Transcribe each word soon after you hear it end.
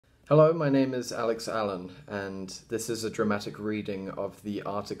Hello, my name is Alex Allen, and this is a dramatic reading of the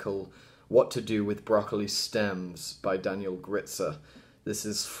article What to Do with Broccoli Stems by Daniel Gritzer. This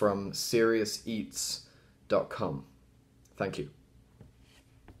is from SeriousEats.com. Thank you.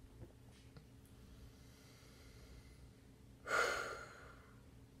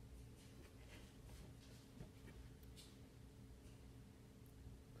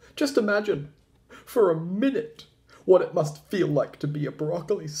 Just imagine, for a minute, what it must feel like to be a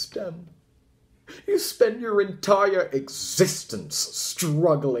broccoli stem. You spend your entire existence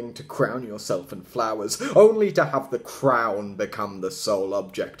struggling to crown yourself in flowers, only to have the crown become the sole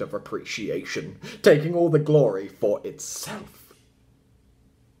object of appreciation, taking all the glory for itself.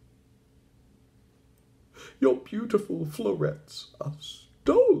 Your beautiful florets are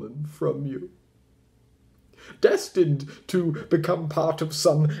stolen from you, destined to become part of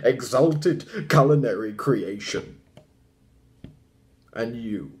some exalted culinary creation. And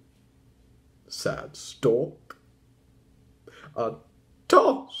you, sad stalk, are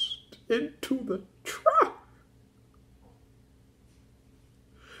tossed into the trash.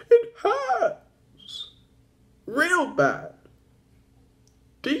 It hurts real bad,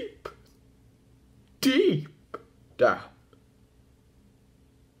 deep, deep down.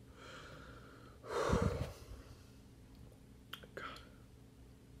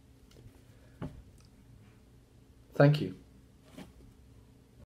 Thank you.